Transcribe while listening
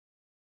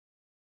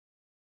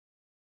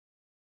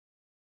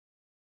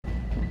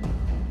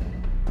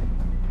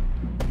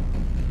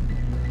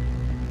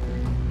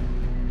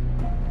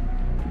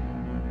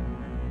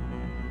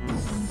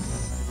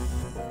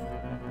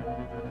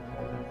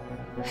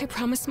I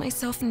promised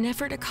myself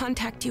never to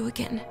contact you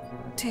again.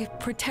 To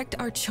protect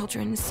our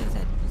children so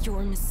that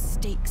your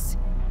mistakes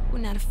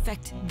would not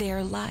affect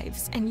their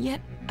lives. And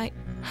yet,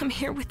 I'm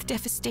here with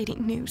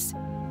devastating news.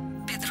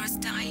 Pedro's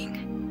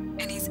dying,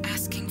 and he's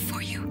asking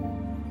for you.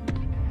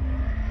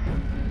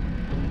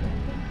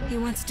 He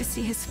wants to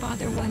see his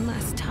father one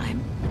last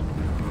time.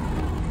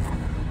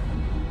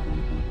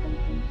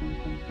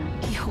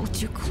 He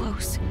holds you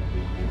close.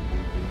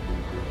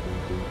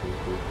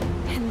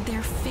 And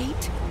their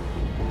fate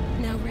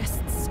now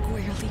rests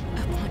squarely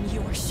upon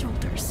your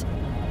shoulders.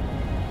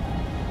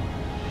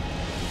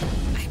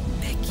 I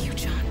beg you,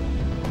 John,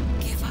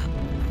 give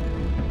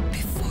up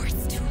before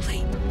it's too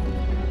late.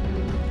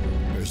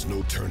 There's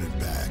no turning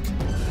back.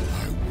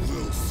 I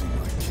will see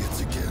my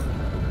kids again.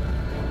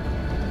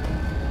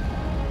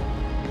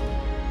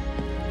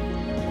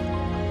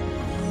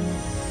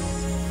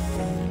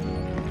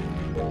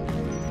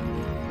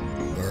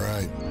 All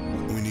right,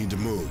 we need to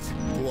move.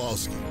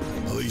 Kowalski,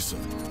 Elisa,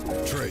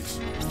 Trace,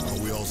 are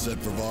we all set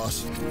for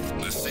Voss?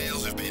 The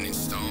sails have been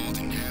installed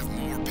and have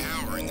more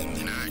power in them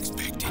than I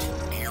expected.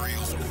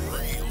 Ariel's a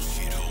real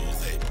shithole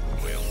that,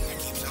 well, it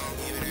keeps on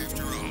giving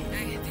after all.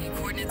 Hey, the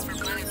coordinates for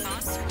Planet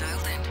Voss are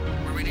dialed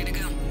in. We're ready to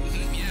go.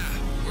 Yeah,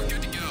 we're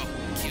good to go.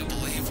 Can't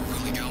believe we're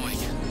really going.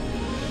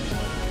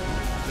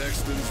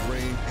 Nexton's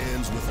reign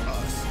ends with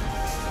us.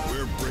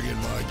 We're bringing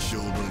my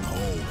children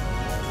home.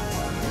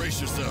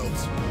 Brace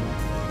yourselves.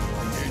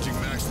 Engaging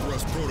max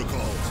thrust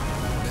protocols.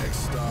 Next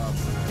stop,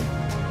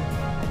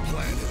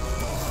 Planet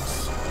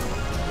Voss.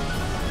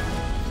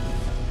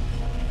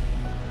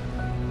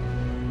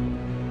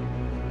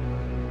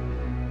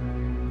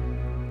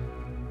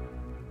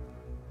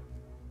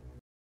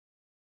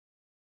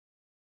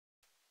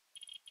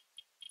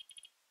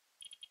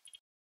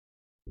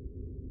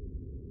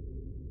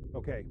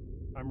 Okay,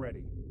 I'm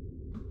ready.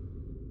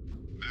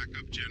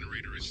 Backup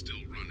generator is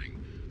still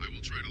running. I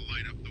will try to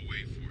light up the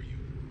way for you.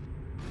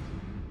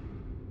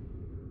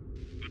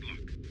 Good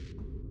luck.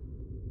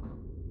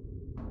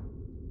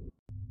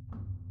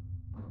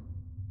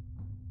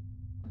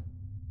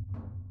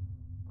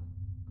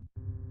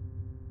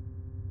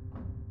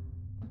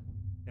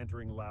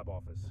 Entering lab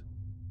office.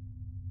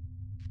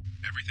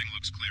 Everything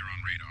looks clear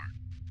on radar.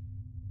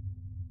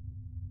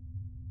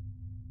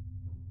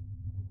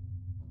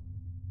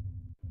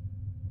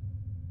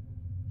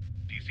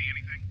 Do you see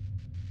anything?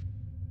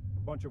 A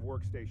bunch of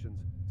workstations.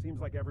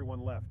 Seems like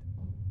everyone left.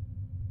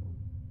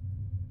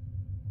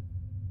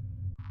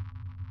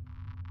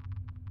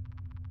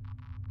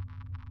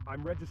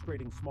 I'm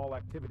registering small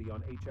activity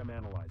on HM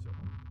Analyzer.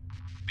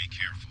 Be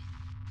careful.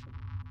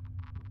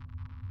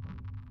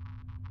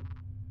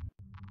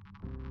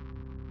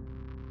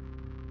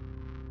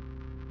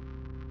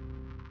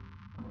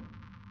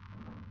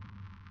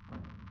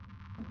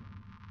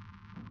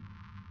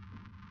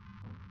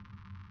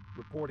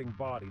 Reporting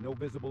body, no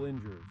visible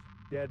injuries.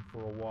 Dead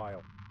for a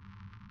while.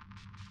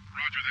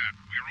 Roger that.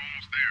 We are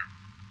almost there.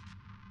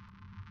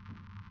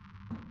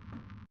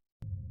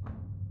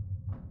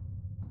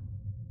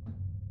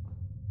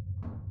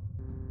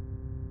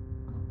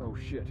 Oh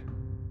shit.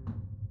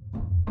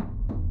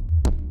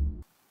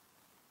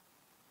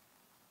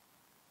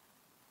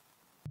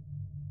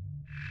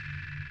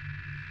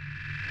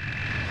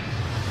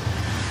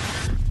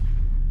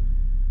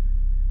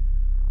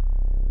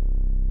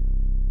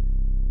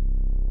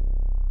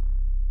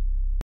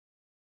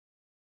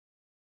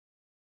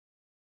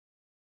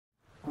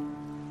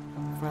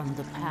 From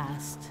the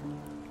past,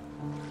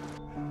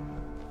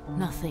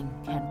 nothing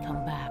can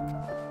come back.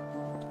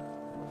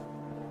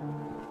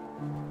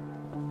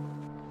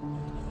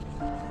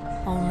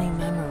 Only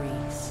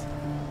memories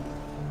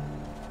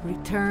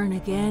return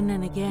again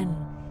and again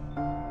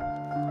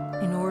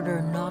in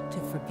order not to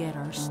forget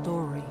our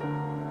story,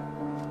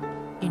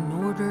 in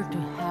order to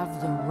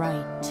have the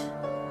right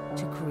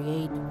to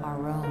create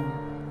our own.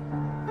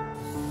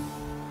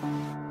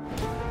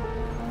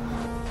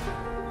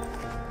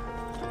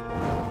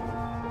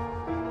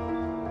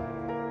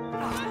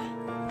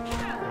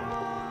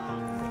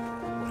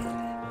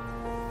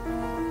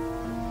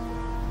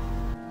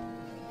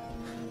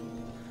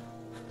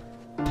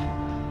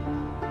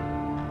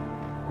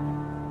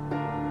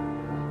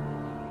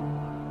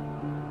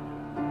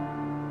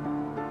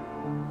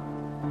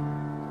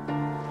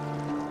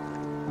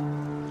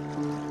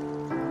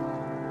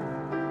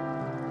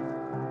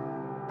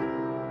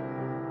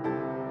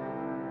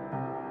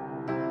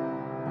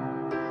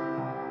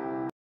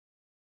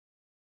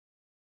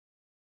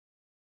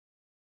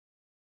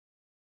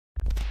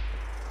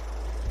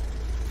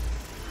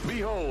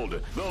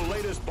 Behold, the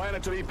latest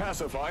planet to be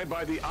pacified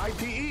by the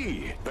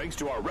ITE. Thanks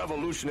to our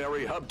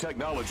revolutionary hub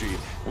technology,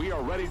 we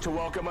are ready to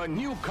welcome a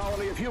new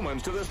colony of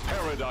humans to this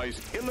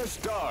paradise in the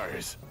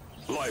stars.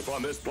 Life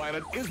on this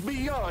planet is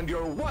beyond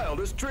your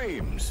wildest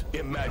dreams.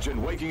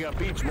 Imagine waking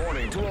up each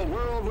morning to a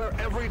world where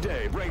every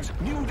day brings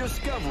new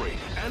discovery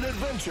and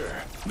adventure.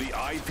 The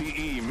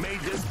IPE made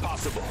this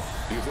possible.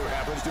 If there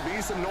happens to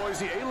be some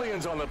noisy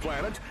aliens on the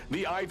planet,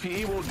 the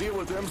IPE will deal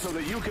with them so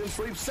that you can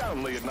sleep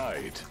soundly at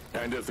night.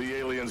 And if the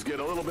aliens get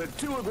a little bit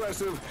too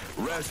aggressive,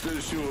 rest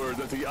assured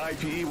that the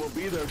IPE will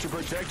be there to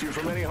protect you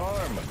from any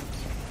harm.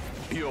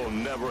 You'll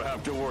never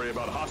have to worry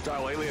about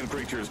hostile alien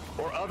creatures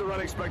or other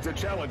unexpected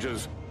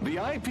challenges. The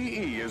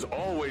IPE is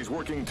always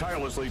working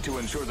tirelessly to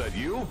ensure that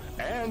you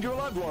and your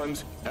loved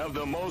ones have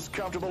the most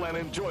comfortable and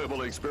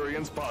enjoyable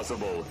experience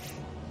possible.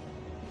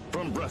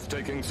 From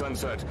breathtaking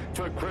sunset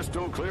to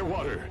crystal clear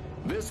water,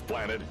 this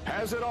planet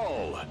has it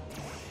all.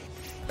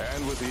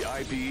 And with the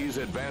IPE's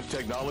advanced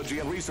technology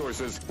and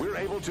resources, we're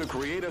able to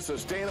create a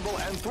sustainable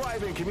and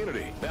thriving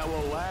community that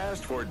will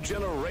last for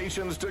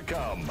generations to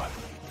come.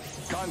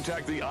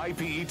 Contact the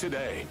IPE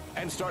today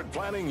and start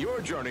planning your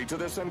journey to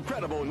this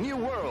incredible new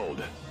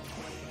world.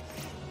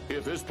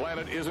 If this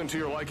planet isn't to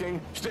your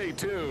liking, stay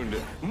tuned.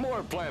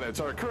 More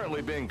planets are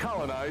currently being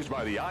colonized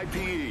by the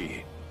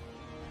IPE.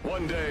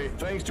 One day,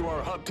 thanks to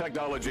our hub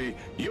technology,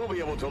 you'll be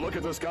able to look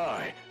at the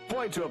sky,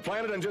 point to a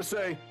planet and just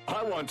say,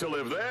 I want to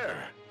live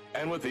there.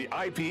 And with the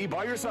IPE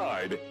by your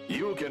side,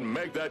 you can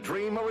make that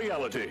dream a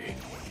reality.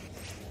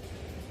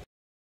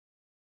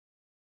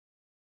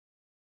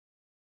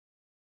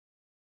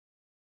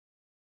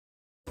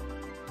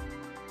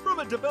 From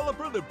a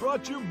developer that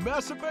brought you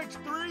Mass Effect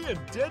 3 and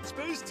Dead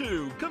Space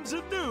 2 comes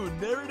a new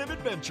narrative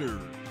adventure.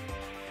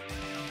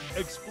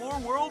 Explore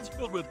worlds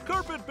filled with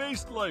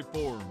carpet-based life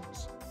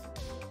forms.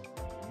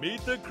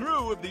 Meet the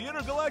crew of the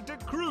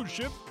intergalactic cruise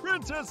ship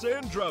Princess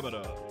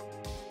Andromeda.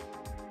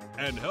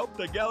 And help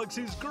the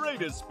galaxy's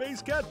greatest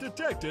space cat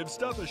detective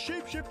stop a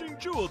shape-shifting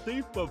jewel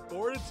thief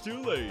before it's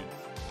too late.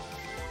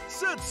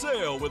 Set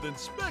sail with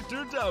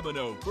Inspector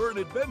Domino for an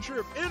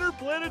adventure of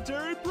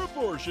interplanetary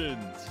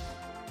proportions.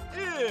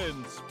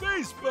 In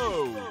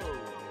Spaceboat!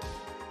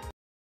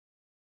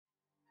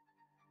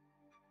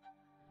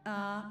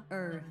 Ah,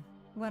 Earth.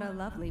 What a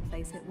lovely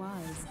place it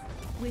was.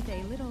 With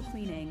a little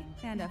cleaning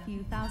and a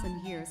few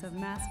thousand years of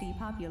mass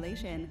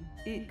depopulation,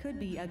 it could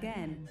be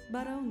again,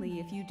 but only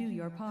if you do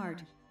your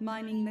part.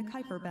 Mining the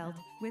Kuiper Belt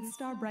with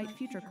Starbright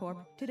Future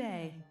Corp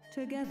today.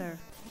 Together.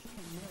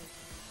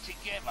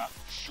 Together?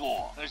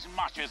 Sure, as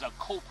much as a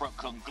corporate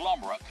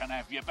conglomerate can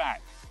have your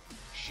back.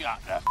 Shut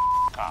the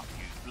up,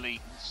 you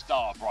bleating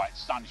Starbright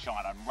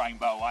Sunshine and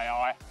Rainbow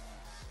AI.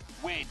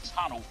 We're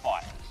tunnel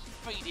fighters,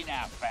 feeding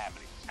our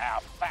families,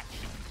 our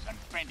factions, and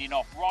fending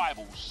off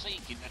rivals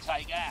seeking to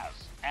take ours.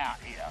 Out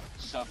here,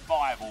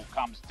 survival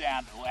comes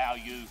down to how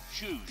you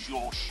choose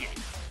your shit.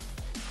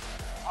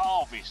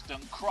 Harvest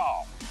and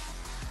craft.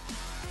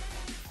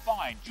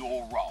 Find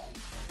your role.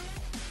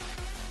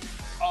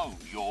 Own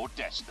your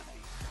destiny.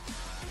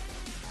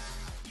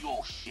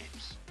 Your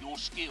ships, your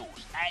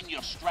skills, and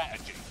your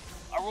strategy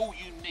are all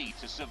you need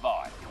to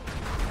survive.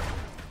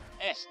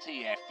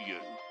 S.T.F.U.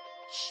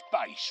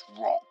 Space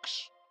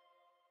rocks.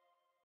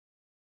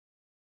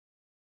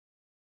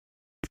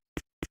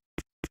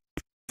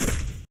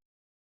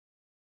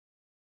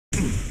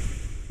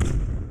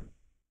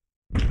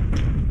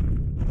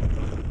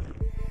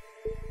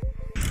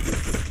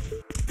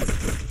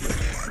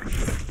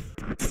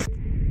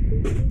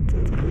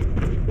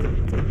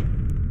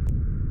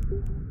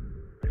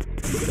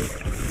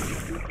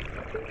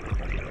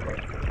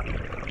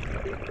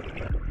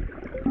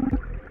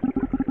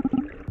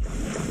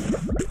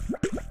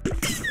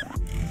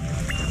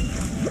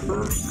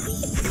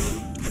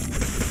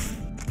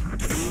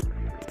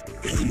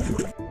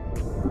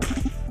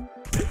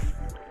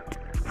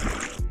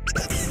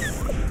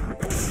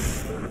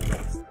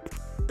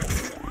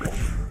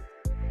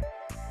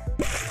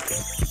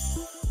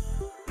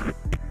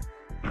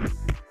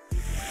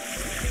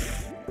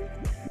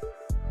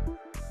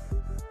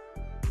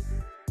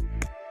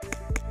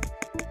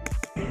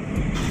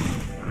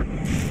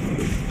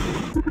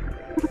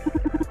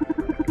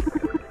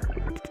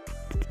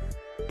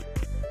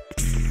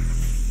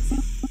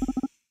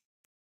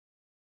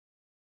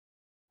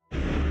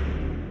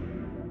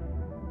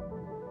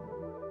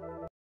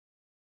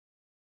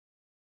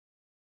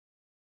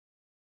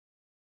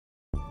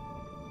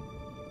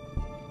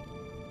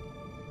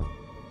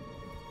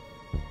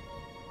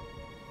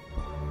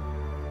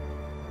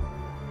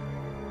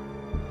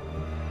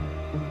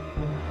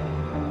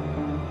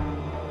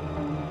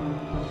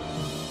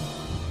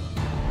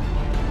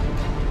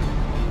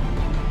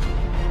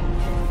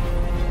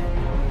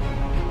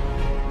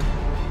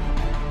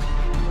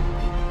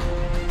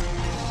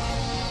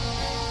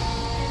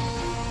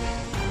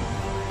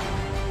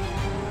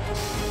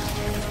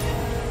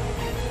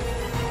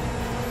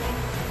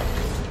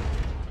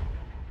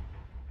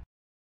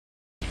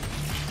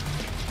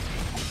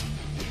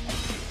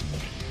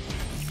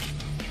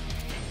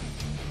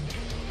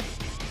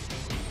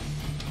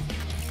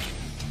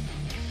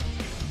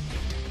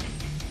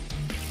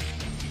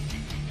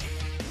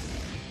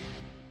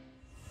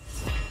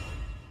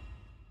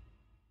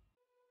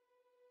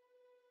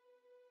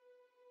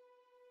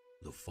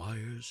 The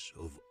fires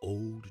of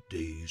old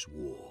days'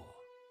 war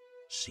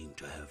seem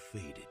to have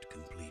faded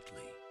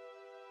completely.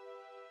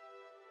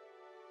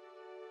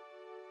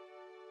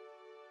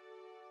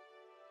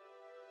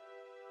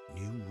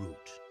 New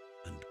route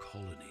and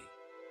colony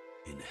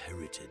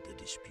inherited the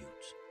dispute.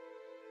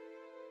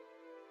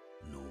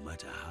 No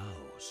matter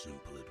how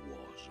simple it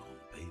was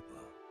on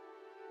paper.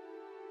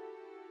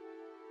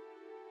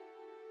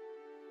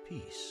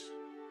 Peace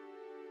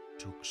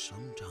took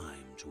some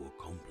time to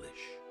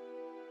accomplish.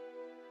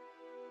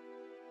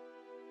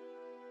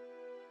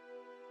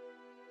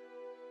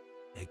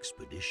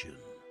 Expedition,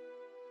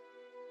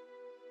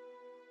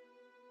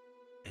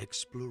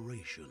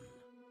 exploration,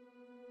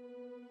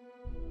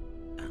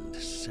 and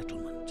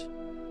settlement.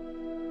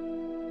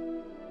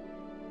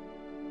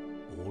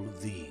 All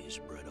of these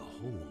bred a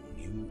whole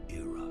new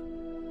era.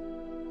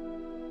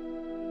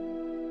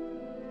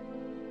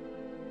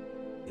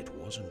 It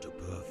wasn't a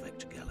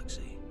perfect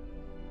galaxy,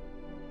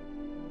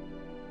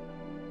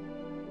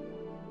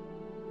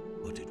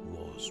 but it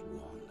was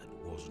one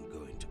that wasn't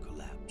going to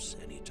collapse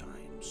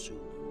anytime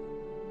soon.